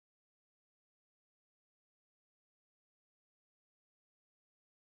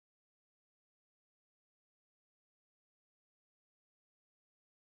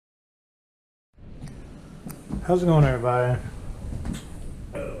How's it going, everybody?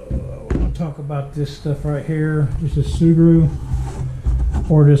 I want to talk about this stuff right here. This is Sugru.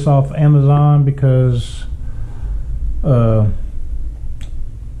 Ordered this off Amazon because I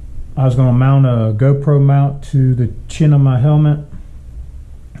was going to mount a GoPro mount to the chin of my helmet,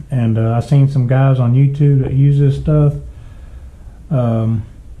 and I seen some guys on YouTube that use this stuff.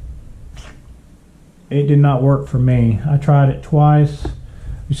 It did not work for me. I tried it twice.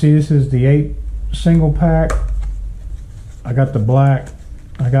 You see, this is the 8 single pack. I got the black.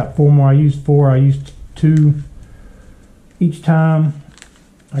 I got 4 more. I used 4. I used 2 each time.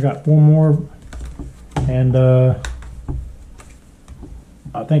 I got 4 more, and I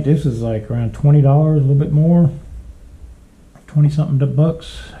think this is like around $20, a little bit more, 20 something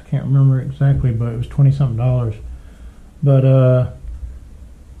bucks. I can't remember exactly, but it was 20 something dollars. But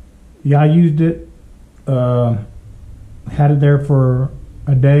yeah, I used it. Had it there for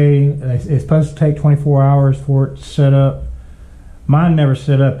a day. It's supposed to take 24 hours for it to set up. Mine never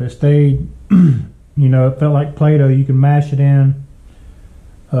set up. It stayed, you know, it felt like Play-Doh. You can mash it in.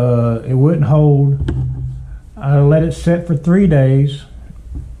 It wouldn't hold. I let it set for 3 days,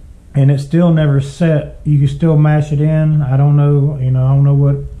 and it still never set. You can still mash it in. I don't know, you know, I don't know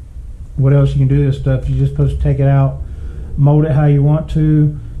what else you can do to this stuff. You're just supposed to take it out, mold it how you want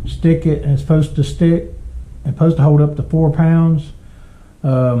to, stick it, and it's supposed to stick. It's supposed to hold up to 4 pounds.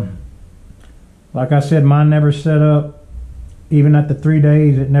 Like I said, mine never set up. Even at the 3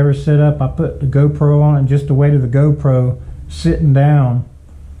 days, it never set up. I put the GoPro on, and just the weight of the GoPro sitting down,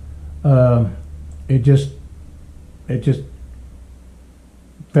 it just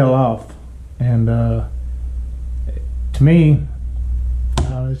fell off. And to me,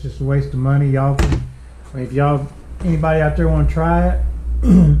 it's just a waste of money. Y'all, if anybody out there want to try it,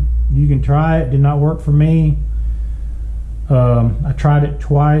 you can try it. It did not work for me. I tried it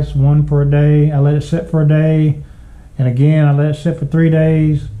twice, one for a day. I let it sit for a day, and again I let it sit for 3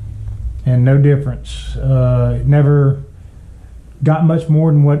 days, and no difference. It never got much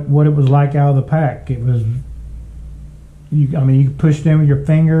more than what it was like out of the pack. It was, I mean, you could push it in with your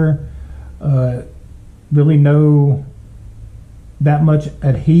finger. Really no that much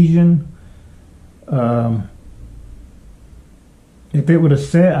adhesion. If it would have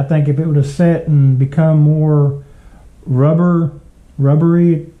set, I think if it would have set and become more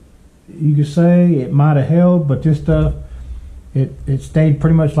rubbery, you could say, it might have held. But this stuff, it stayed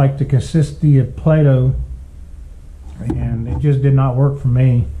pretty much like the consistency of Play-Doh, and it just did not work for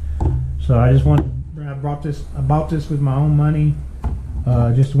me. So I bought this with my own money.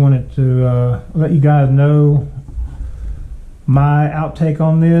 Just wanted to let you guys know my outtake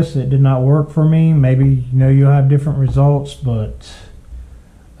on this. It did not work for me. Maybe, you know, you'll have different results, but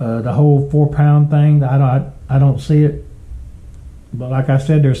the whole 4-pound thing, I don't see it. But like I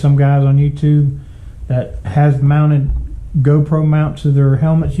said, there's some guys on YouTube that has mounted GoPro mounts to their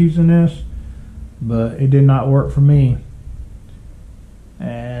helmets using this, but it did not work for me.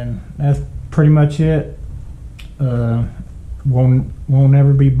 And that's pretty much it. Won't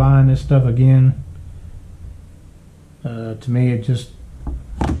ever be buying this stuff again. To me, it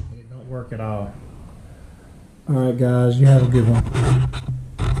don't work at all. Alright guys, you have a good one.